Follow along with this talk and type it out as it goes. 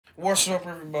What's up,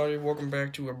 everybody? Welcome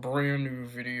back to a brand new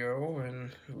video,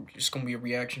 and it's gonna be a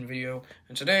reaction video.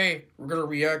 And today we're gonna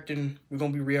be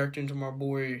reacting to my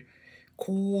boy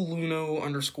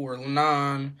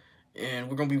CoolLuno_9, and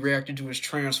we're gonna be reacting to his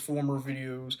Transformer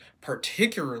videos,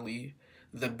 particularly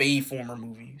the Bayformer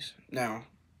movies. Now,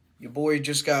 your boy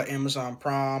just got Amazon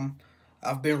Prime.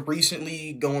 I've been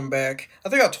recently going back. I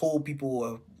think I told people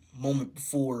a moment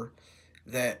before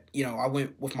that, I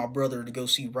went with my brother to go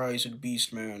see Rise of the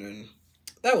Beast, man, and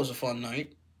that was a fun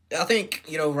night. I think,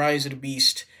 Rise of the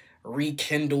Beast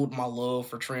rekindled my love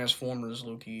for Transformers,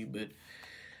 low-key, but,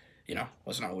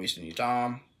 let's not waste any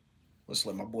time. Let's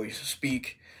let my boy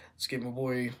speak. Let's get my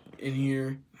boy in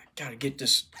here. I gotta get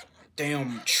this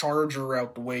damn charger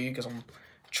out the way, because I'm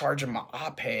charging my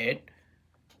iPad.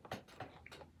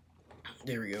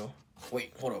 There we go.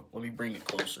 Wait, hold up. Let me bring it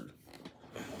closer.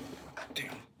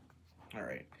 Damn. All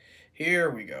right, here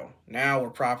we go. Now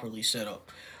we're properly set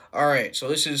up. All right, so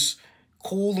this is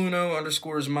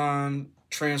CoolLuno_9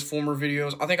 Transformer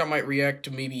videos. I think I might react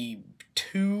to maybe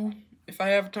 2 if I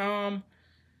have time,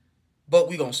 but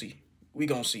we gonna see.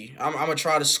 I'm gonna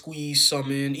try to squeeze some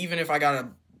in, even if I gotta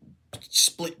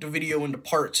split the video into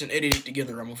parts and edit it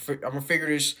together. I'm gonna figure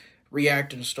this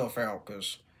reacting stuff out,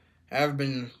 because I haven't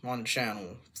been on the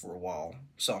channel for a while.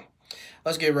 So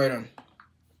let's get right on.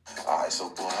 Alright, so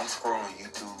boom, I'm scrolling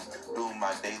YouTube, doing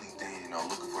my daily thing,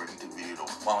 looking for a YouTube video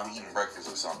while I'm eating breakfast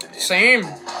or something. Same,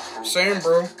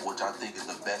 bro. Which I think is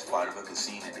the best fight I've ever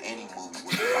seen in any movie,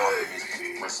 which is Optimus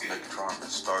versus Megatron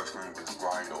versus Starscream versus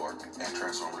Grindor and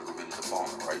Transformers Revenge of the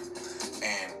Fallen, right?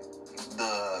 And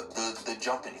the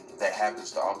jumping that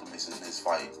happens to Optimus in this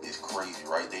fight is crazy,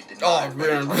 right? They did not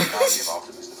give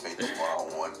Optimus the fate of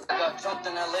one-on-one. I got jumped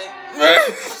in LA.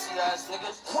 Pussy ass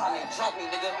niggas. I mean, jump me,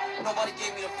 nigga. Nobody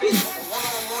gave me the face of a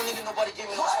one-on-one, nigga. Nobody gave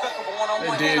me the respect of a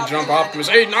one-on-one. They did jump Optimus.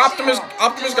 Hey,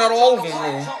 Optimus got all of them,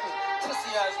 though. Pussy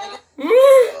ass nigga.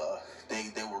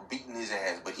 They were beating his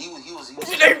ass, but he was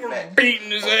They were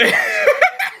beating his ass.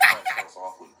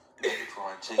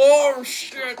 Oh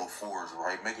shit!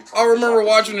 I remember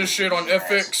watching this shit on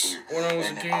FX when I was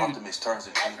a kid. Optimus turns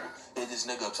the table, hit this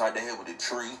nigga upside the head with a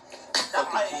tree.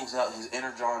 Fucking pulls out his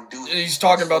Energon dude. He's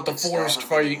talking about the forest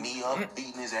fight. Knee up,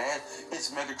 beating his ass.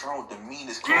 It's Megatron with the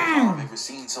meanest clothes I've ever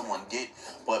seen someone get.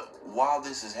 But while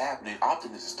this is happening,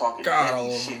 Optimus is talking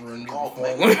heavy shit. Called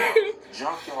Megatron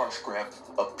junkyard scrap,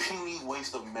 a puny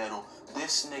waste of metal.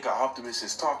 This nigga Optimus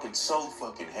is talking so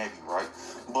fucking heavy, right?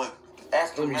 But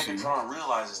after Megatron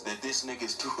realizes that this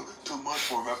nigga's too much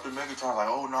for him, after Megatron's like,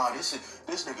 oh nah, this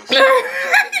nigga.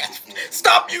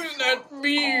 Stop using that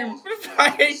meme. I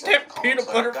hate that peanut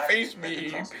butter face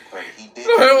meme. What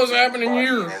the hell is happening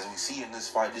here? As we see in this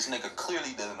fight, this nigga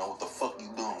clearly doesn't know what the fuck he's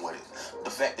doing with it.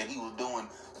 The fact that he was doing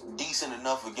decent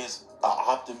enough against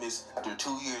Optimus after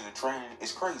 2 years of training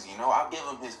is crazy. I give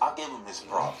him his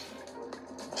props.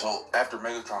 So after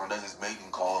Megatron does his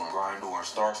mating call and Grindor and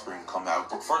Starscream come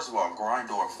out, first of all,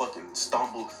 Grindor fucking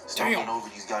stumbling over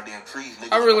these goddamn trees.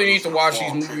 I really need to watch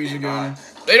these movies again.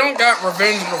 They don't got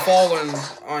Revenge of the Fallen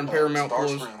on Paramount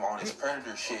Plus. Starscream on his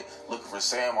Predator shit, looking for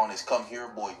Sam on his come here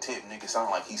boy tip. Nigga sound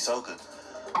like he's so good.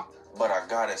 But I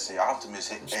gotta say, Optimus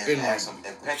has some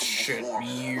impeccable form.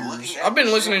 Years. I've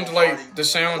been listening to the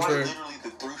soundtrack. The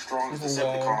 3 strongest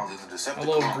Decepticons in the Decepticon. I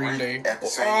love Green Day.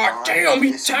 Oh damn,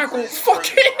 he tackled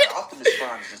fucking. Who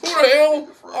the hell?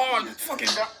 Oh, fucking.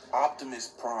 Optimus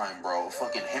Prime, bro.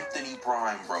 Fucking Hemptony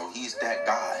Prime, bro. He's that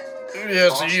guy.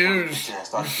 Yes, he is. He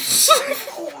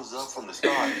pulls up from the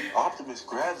sky. Optimus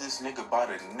grabs this nigga by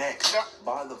the neck.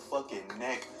 By the fucking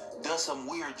neck. Does some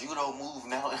weird judo move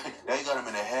now. They got him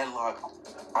in a headlock.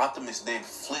 Optimus then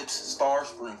flips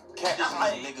Starscream.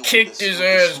 Kicked his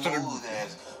ass to the.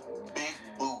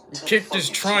 Kicked his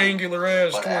triangular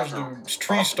ass towards the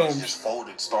tree stumps. Just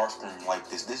folded Starscream like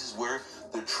this. This is where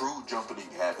the true jumping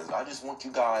happens. I just want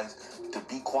you guys to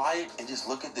be quiet and just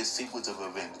look at this sequence of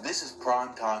events. This is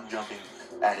prime time jumping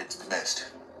at its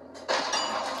best.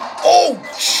 Oh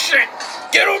shit!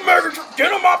 Get him, Megatron!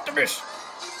 Get him, Optimus!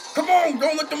 Come on!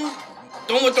 Don't let them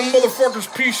motherfuckers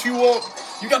piece you up.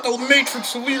 You got the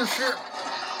Matrix of leadership.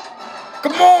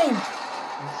 Come on!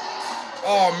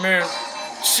 Oh man,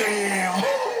 Sam.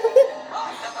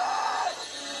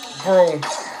 Bro,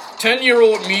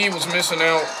 10-year-old me was missing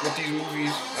out with these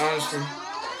movies, honestly.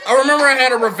 I remember I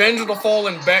had a Revenge of the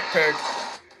Fallen backpack.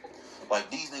 Like,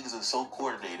 these niggas are so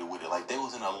coordinated with it. Like, they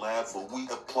was in a lab for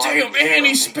weeks. Damn, and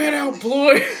he spit out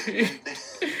blood.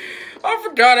 I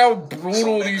forgot how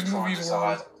brutal these movies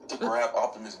were. to grab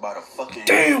Optimus by the fucking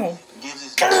damn. Gives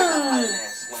his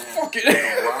ass slam. Fuck it.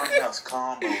 Grindhouse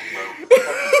combo, bro.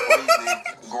 Fucking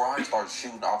crazy. Grind starts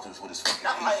shooting Optimus with his fucking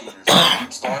pea shooters.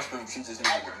 Starscream shoots his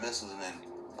nigga with missiles, and then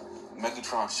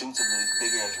Megatron shoots him with his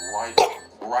big ass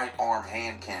right arm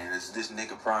hand cannon. This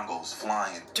nigga Prime goes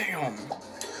flying. Damn.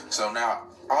 So now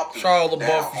Optimus Shia LaBeouf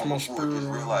down is on my the floor just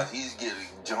spirit. realized he's getting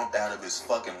jumped out of his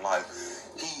fucking life.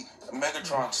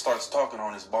 Megatron starts talking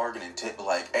on his bargaining tip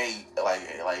like, hey,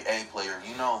 player,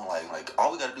 you know, like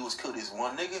all we gotta do is kill this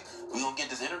one nigga. We gonna get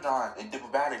this Energon and dip him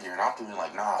out of here. And Optimus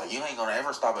like, nah, you ain't gonna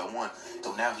ever stop at one.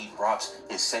 So now he drops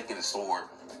his second sword.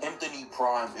 Infamy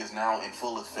Prime is now in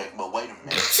full effect, but wait a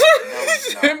minute.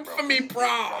 Infamy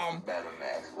Prime. Battle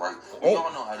max, right? We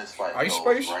all know how this fight Ice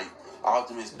goes, Spice? right?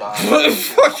 Optimus died.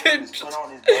 Fucking.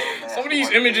 Some of these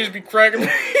images be cracking me.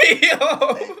 Yo.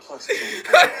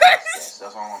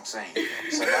 That's all I'm saying.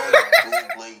 So now we got Blue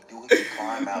Blade do he can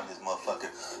climb out this motherfucker.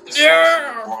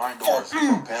 Yeah. Grind doors,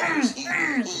 propellers. He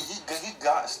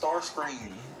got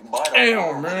Starscream by the damn,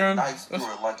 arm with a man. knife through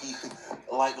it,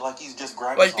 like he's just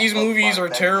grabbing. Like these movies are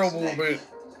terrible, but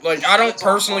like I don't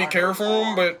personally care for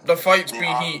them, but the fights be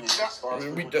heat.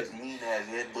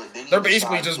 They're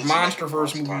basically just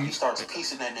MonsterVerse movies. He starts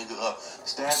piecing that nigga up,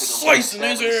 slicing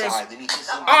his ass.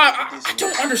 I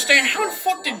don't understand. How the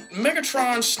fuck did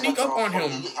Megatron sneak up on him?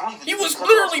 He was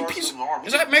literally piecing.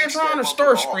 Is that Megatron or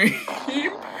Starscream?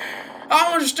 I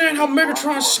don't understand how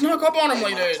Megatron snuck up on him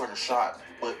like that.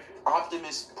 But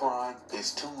Optimus Prime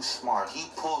is too smart. He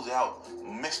pulls out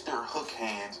Mr. Hook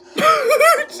Hands.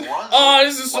 Oh,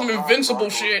 this is some invincible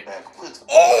shit.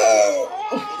 Oh!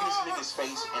 In this nigga's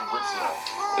face and rips it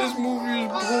off. This movie is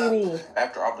brutal.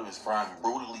 After Optimus Prime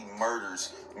brutally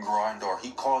murders Grindor,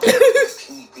 he calls him a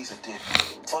puny piece of tin.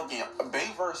 Fucking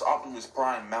Bayverse Optimus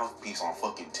Prime mouthpiece on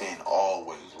fucking 10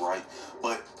 always, right?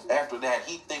 But after that,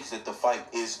 he thinks that the fight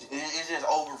is just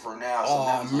over for now. So Oh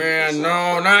now man,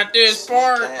 no, not this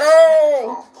part.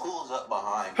 No. Pulls up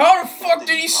behind. How the fuck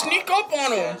did he sneak up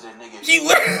on him? He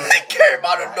literally came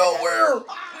out of nowhere.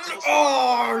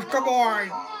 Oh, come on.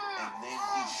 And then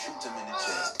he shoots him in the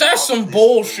chest. That's some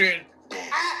bullshit.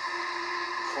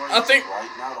 I think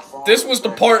this was the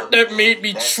part that made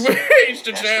me switch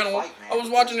the channel. I was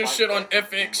watching this shit on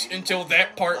FX until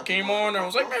that part came on. I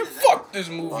was like, man, fuck this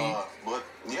movie. But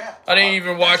yeah, I didn't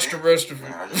even watch the rest of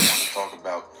it. I just want to talk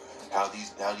about how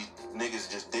these niggas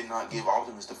just did not give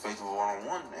Optimus the faith of a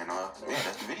one-on-one, and yeah,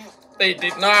 that's the video. They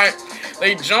did not.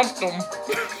 They jumped them.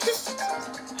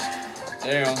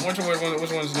 Damn,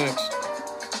 which one's next?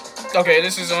 Okay,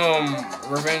 this is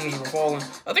Revenge of the Fallen.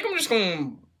 I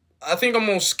think I'm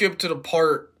gonna skip to the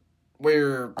part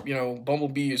where, you know,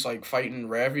 Bumblebee is like fighting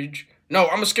Ravage. No,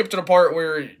 I'm gonna skip to the part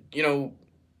where, you know,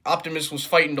 Optimus was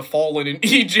fighting the Fallen in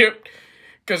Egypt.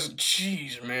 Cause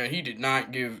jeez, man, he did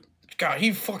not give. God,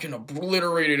 he fucking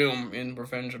obliterated him in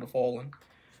Revenge of the Fallen.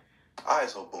 Alright,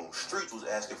 so boom, Streets was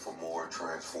asking for more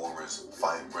Transformers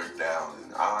fight breakdown,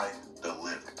 and I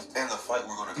delivered. And the fight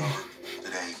we're gonna cover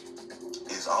today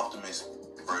is Optimus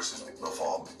versus the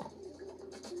Fallen.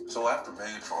 So after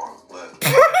Megatron left,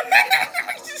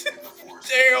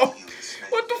 damn,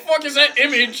 what the fuck is that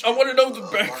image? I want to know the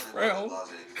background.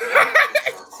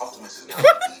 Optimus is not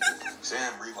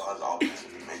Sam realized Optimus.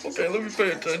 Okay, let me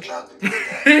pay attention.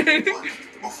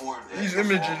 Before that, these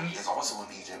images is also in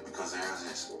Egypt because there is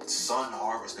this sun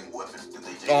harvesting weapon that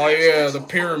they. Oh yeah, the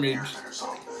pyramids. Or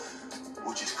something,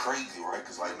 which is crazy, right?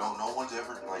 Because like no one's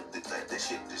ever like that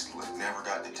shit just like never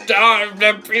got detected. Stop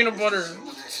that peanut butter.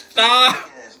 Stop.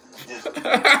 Just sun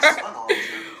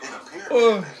harvester in a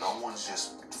pyramid, and no one's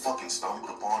just fucking stumbled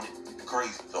upon it.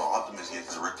 Crazy. So Optimus gets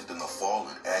resurrected in the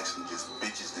Fallen actually just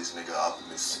bitches this nigga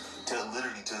Optimus.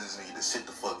 Literally tells this nigga to sit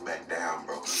the fuck back down,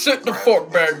 bro. Sit the fuck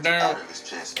back down.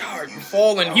 God, the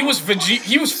Fallen. He was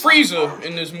Frieza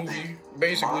in this movie,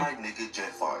 basically. My nigga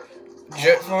Jetfire.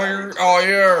 Jetfire? Oh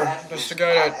yeah, that's the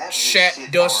guy that shat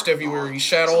dust everywhere. He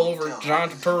shat all over John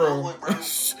Turturro.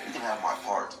 You can have my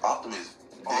parts. Optimus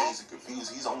dazed and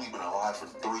confused. He's only been alive for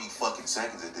 3 fucking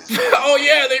seconds at this point. Oh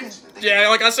yeah,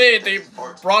 like I said, they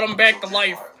brought him back to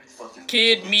life.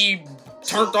 Kid me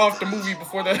turned off the movie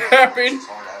before that happened.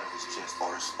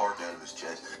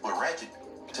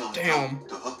 Damn.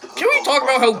 Can we talk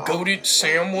about how goated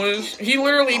Sam was? He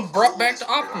literally brought back the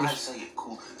Optimus. I say it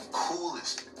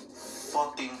coolest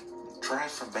fucking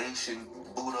transformation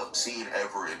boot up scene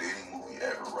ever in any movie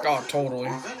ever, right? Oh, totally.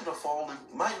 Revenge of the Fallen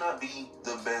might not be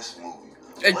the best movie.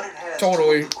 But it has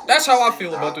totally. That's how I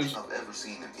feel about this. I've ever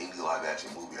seen in any live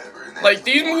action movie ever. And like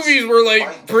these movies were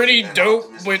like pretty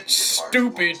dope but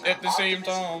stupid at the same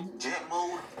time. Jet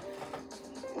mode,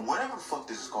 whatever the fuck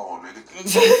this is called, nigga.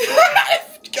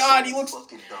 God, he looks.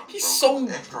 He's so.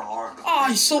 Ah,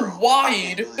 he's so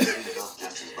wide.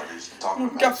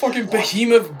 We got fucking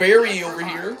Behemoth Barry over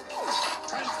here.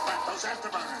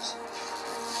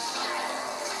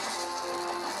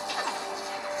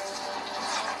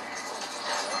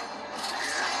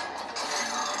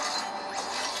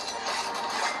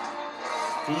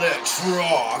 Let's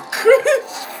rock.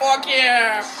 Fuck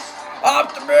yeah.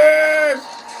 Optimus.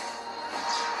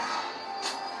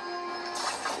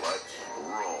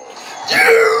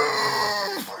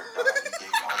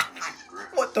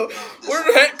 What the? Where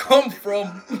did that come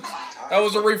from? That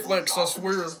was a reflex, I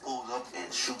swear.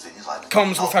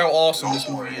 Comes with how awesome this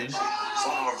movie is. The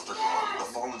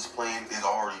Fallen's plan is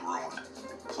already ruined.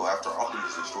 So after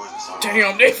Optimus destroys the sun,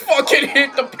 damn, they fucking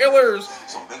hit the pillars.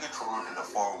 So Megatron and the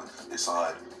Fallen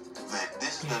decide that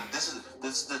this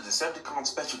is the Decepticon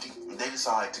specialty. And they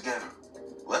decide together,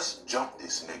 let's jump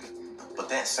this nigga. But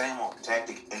that same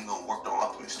tactic ain't gonna work on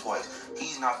Optimus twice.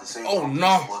 He's not the same Optimus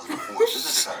he was before.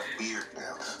 This nigga got a beard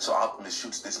now. So Optimus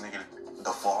shoots this nigga,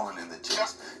 the Fallen, in the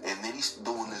chest. And then he's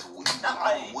doing this weird.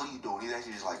 What are you doing? He's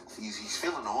actually just like, he's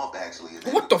filling him up actually.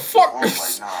 And what the fuck? Like,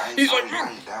 nah, he's like,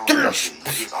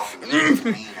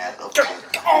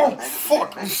 oh,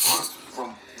 fuck.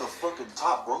 From the fucking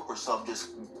top rope or something,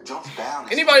 just jumps down.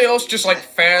 Anybody else just like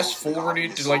fast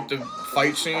forwarded to like the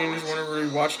fight scenes whenever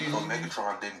they watch these movies?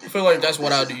 I feel like that's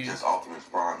what I do. This is Optimus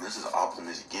Prime. This is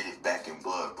Optimus Get It Back in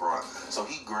Blood Prime. So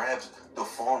he grabs the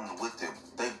Fallen with him.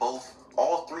 They both,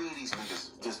 all three of these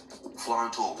niggas just fly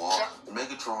into a wall.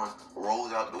 Megatron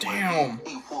rolls out the way.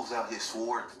 He pulls out his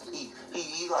sword. He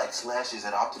like slashes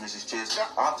at Optimus's chest.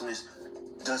 Optimus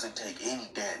doesn't take any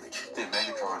damage. Then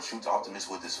Megatron shoots Optimus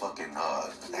with his fucking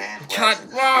hand.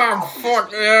 God,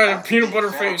 fuck, yeah, the peanut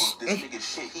butter face. This nigga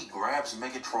shit, he grabs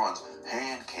Megatron's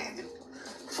hand cannon,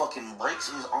 fucking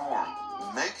breaks his arm,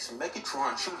 makes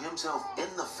Megatron shoot himself in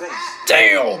the face.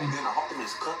 Damn! Then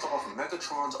Optimus cuts off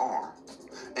Megatron's arm,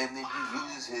 and then he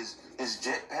uses his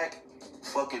jetpack,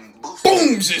 fucking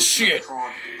booms his shit.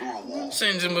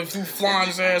 Sends him flying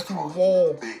his ass through a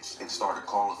wall. Bitch, and started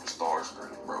calling for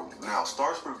Starscream, bro. Now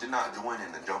Starscream did not join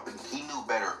in the jumping. He knew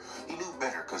better. He knew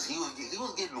better because he was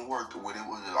getting work when it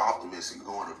was Optimus and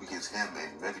going up against him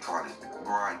and Megatron and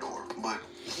Grindor. But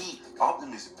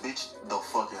Optimus bitched the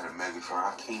fuck out of Megatron.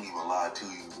 I can't even lie to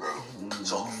you, bro.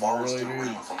 So the Fallen still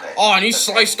reeling from that. Oh, and he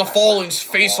sliced the Fallen's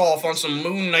face off on some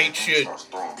Moon Knight shit.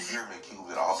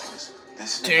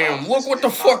 Damn, look what the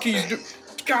fuck he's doing.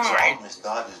 God.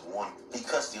 He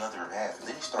cuts the other in half. And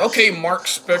then he starts okay, Mark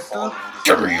Spector.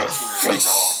 Give me your face.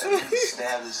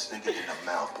 Stab this nigga in the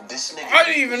mouth. This nigga, I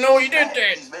didn't even know he did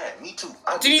that. He's mad. Me too.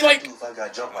 Did he like? If I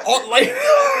got jumped like oh, like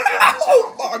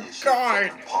oh my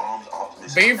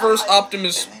god. Bay vs.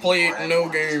 Optimus played no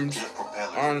games.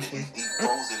 Honestly. He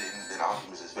throws it in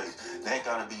Optimus's face. That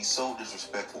gotta be so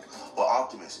disrespectful. But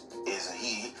Optimus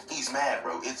he's mad,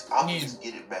 bro. It's Optimus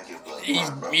get it back in blood.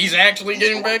 He's actually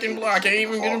getting back in blood. I can't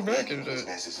even get him back in blood.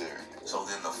 Necessary. So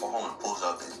then the Fallen pulls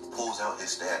out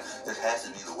his staff. That has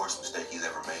to be the worst mistake he's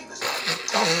ever made in this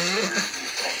life.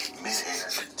 Mid-air,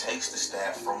 takes the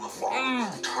staff from the Fallen,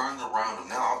 turns around him.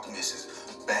 Now Optimus is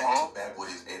back to back with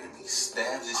his enemy.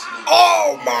 Stabs his nigga.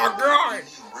 Oh my god!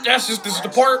 This is the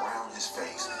part. Around his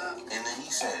face, and then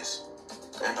he says,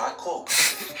 and I quote,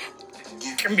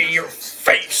 "Give me your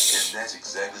face." And that's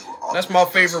exactly what that's my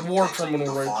favorite war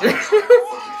criminal right there.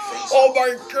 Oh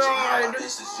my god!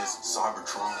 This is just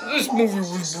Cybertron. This movie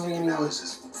was brutal. Now it's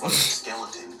this fucking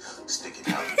skeleton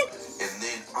sticking out. And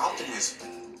then Optimus,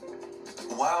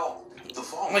 while the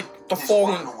Fallen, like the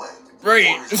Fallen, away,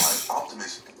 right?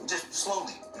 Optimus just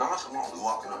slowly, nonchalantly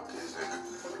walking up to his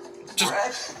nigga.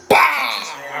 Just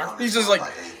bah! He's just like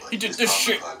he did this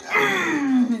shit.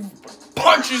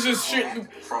 Punches his shit.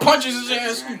 Punches his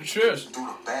ass through the chest. Through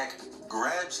the back,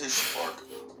 grabs his spark,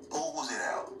 pulls it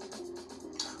out.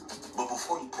 But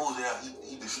before he pulls it out,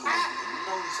 he destroys it. And you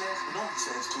know what he says? You know what he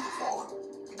says to the Fallen?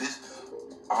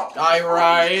 I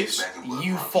rise,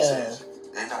 you fall,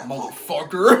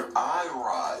 motherfucker. I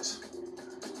rise,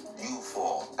 you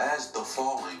fall. As the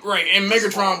Fallen. Right, and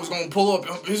Megatron was gonna pull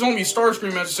up. His homie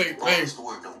Starscream had to say, "Hey,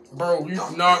 bro, you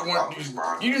do not want these.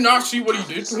 You do not see what he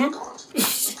did to him.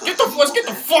 Let's get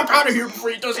the fuck out of here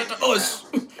before he does it to us."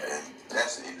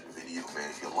 That's the end of the video, man.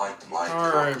 If you like,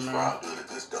 alright, man.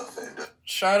 Good stuff, and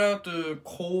shout out to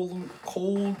Cold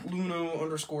Luno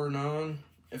 _9,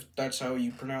 if that's how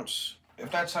you pronounce. If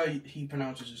that's how he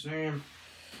pronounces his name.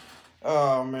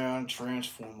 Oh man,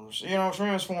 Transformers. You know,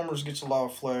 Transformers gets a lot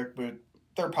of flack, but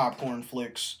they're popcorn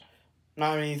flicks.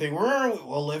 Not anything. We're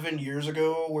 11 years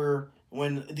ago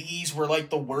when these were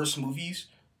like the worst movies.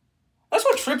 That's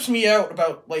what trips me out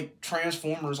about, like,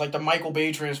 Transformers, like the Michael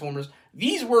Bay Transformers,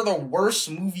 these were the worst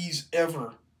movies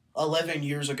ever 11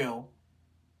 years ago.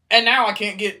 And now I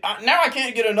can't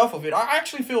get enough of it. I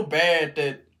actually feel bad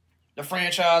that the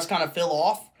franchise kind of fell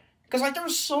off. Because, like, there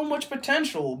was so much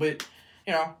potential. But,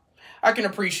 you know, I can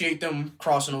appreciate them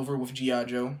crossing over with G.I.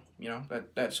 Joe. You know,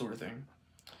 that sort of thing.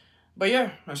 But,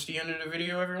 yeah, that's the end of the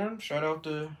video, everyone. Shout out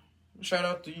to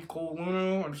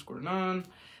Cole_Luno_9.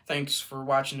 Thanks for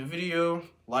watching the video.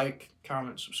 Like,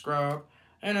 comment, subscribe.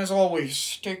 And as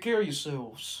always, take care of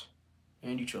yourselves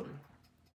and each other.